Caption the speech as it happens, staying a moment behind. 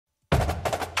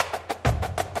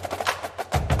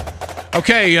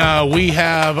Okay, we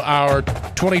have our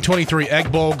 2023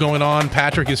 Egg Bowl going on.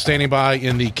 Patrick is standing by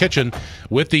in the kitchen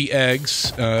with the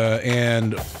eggs,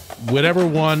 and whatever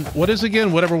one, what is it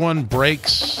again? Whatever one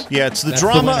breaks. Yeah, it's the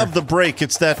drama of the break.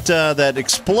 It's that that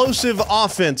explosive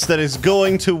offense that is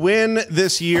going to win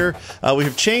this year. We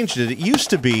have changed it. It used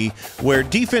to be where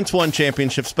defense won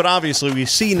championships, but obviously we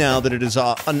see now that it is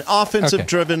an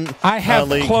offensive-driven league. I have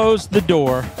closed the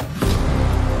door.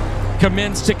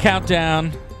 Commence to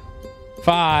countdown.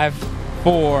 5,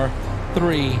 4,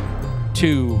 3,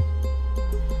 2,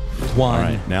 1. All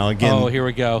right, now again. Oh, here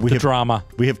we go. The drama.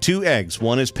 We have two eggs.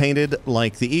 One is painted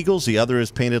like the Eagles. The other is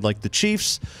painted like the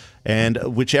Chiefs. And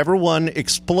whichever one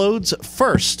explodes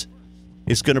first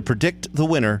is going to predict the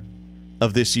winner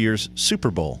of this year's Super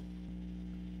Bowl.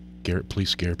 Garrett, please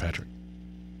scare Patrick.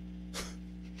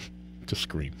 Just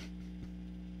scream.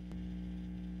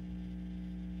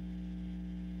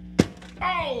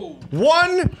 Oh!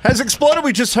 One has exploded.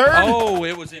 We just heard. Oh,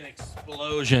 it was an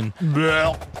explosion.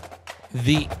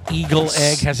 The eagle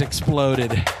egg has exploded.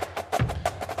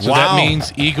 So that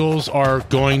means Eagles are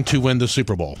going to win the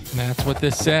Super Bowl. That's what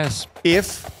this says.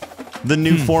 If the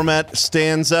new format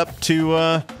stands up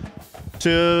to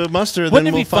muster, Wouldn't then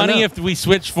it be funny if we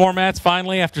switched formats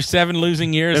finally after 7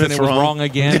 losing years and it was wrong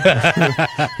again?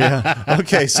 Yeah.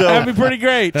 Okay, so that'd be pretty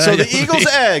great. So the Eagles'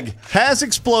 egg has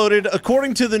exploded.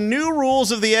 According to the new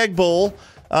rules of the Egg Bowl,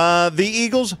 the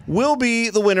Eagles will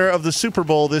be the winner of the Super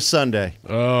Bowl this Sunday.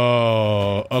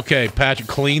 Oh, okay, Patrick,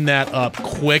 clean that up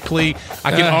quickly.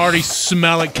 I can already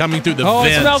smell it coming through the vents. Oh,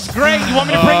 it smells great. You want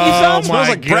me to bring you some? It smells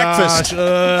like breakfast.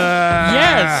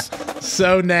 Yes.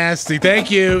 So nasty. Thank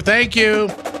you. Thank you.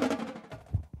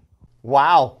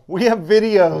 Wow. We have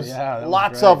videos. Yeah,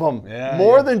 lots of them. Yeah,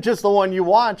 more than just the one you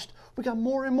watched. We got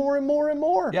more and more and more and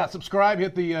more. Yeah, subscribe,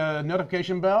 hit the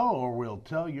notification bell, or we'll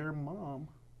tell your mom.